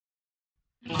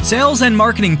Sales and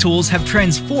marketing tools have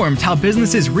transformed how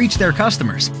businesses reach their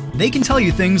customers. They can tell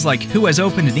you things like who has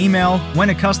opened an email, when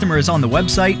a customer is on the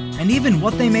website, and even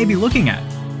what they may be looking at.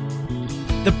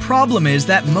 The problem is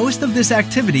that most of this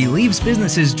activity leaves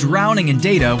businesses drowning in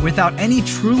data without any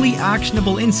truly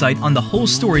actionable insight on the whole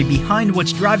story behind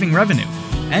what's driving revenue,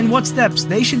 and what steps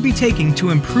they should be taking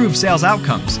to improve sales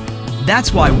outcomes.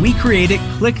 That's why we created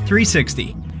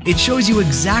Click360. It shows you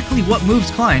exactly what moves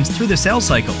clients through the sales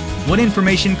cycle, what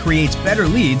information creates better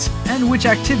leads, and which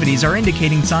activities are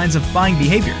indicating signs of buying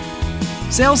behavior.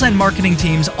 Sales and marketing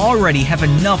teams already have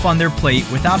enough on their plate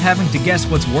without having to guess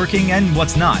what's working and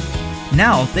what's not.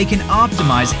 Now they can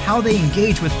optimize how they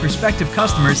engage with prospective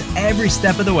customers every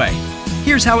step of the way.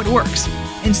 Here's how it works.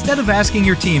 Instead of asking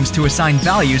your teams to assign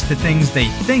values to things they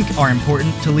think are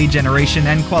important to lead generation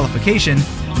and qualification,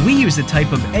 we use a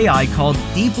type of AI called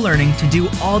deep learning to do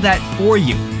all that for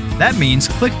you. That means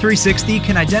Click360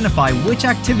 can identify which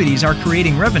activities are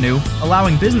creating revenue,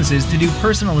 allowing businesses to do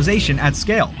personalization at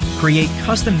scale, create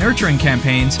custom nurturing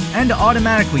campaigns, and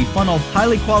automatically funnel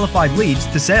highly qualified leads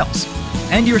to sales.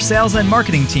 And your sales and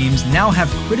marketing teams now have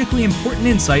critically important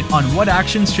insight on what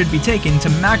actions should be taken to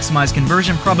maximize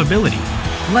conversion probability.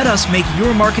 Let us make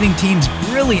your marketing teams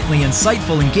brilliantly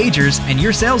insightful engagers and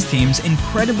your sales teams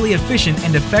incredibly efficient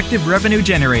and effective revenue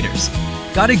generators.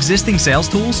 Got existing sales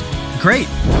tools? Great!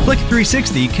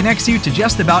 Click360 connects you to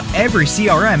just about every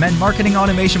CRM and marketing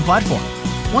automation platform.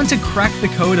 Want to crack the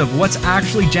code of what's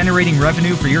actually generating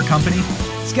revenue for your company?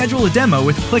 Schedule a demo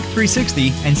with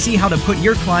Click360 and see how to put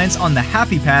your clients on the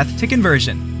happy path to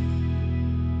conversion.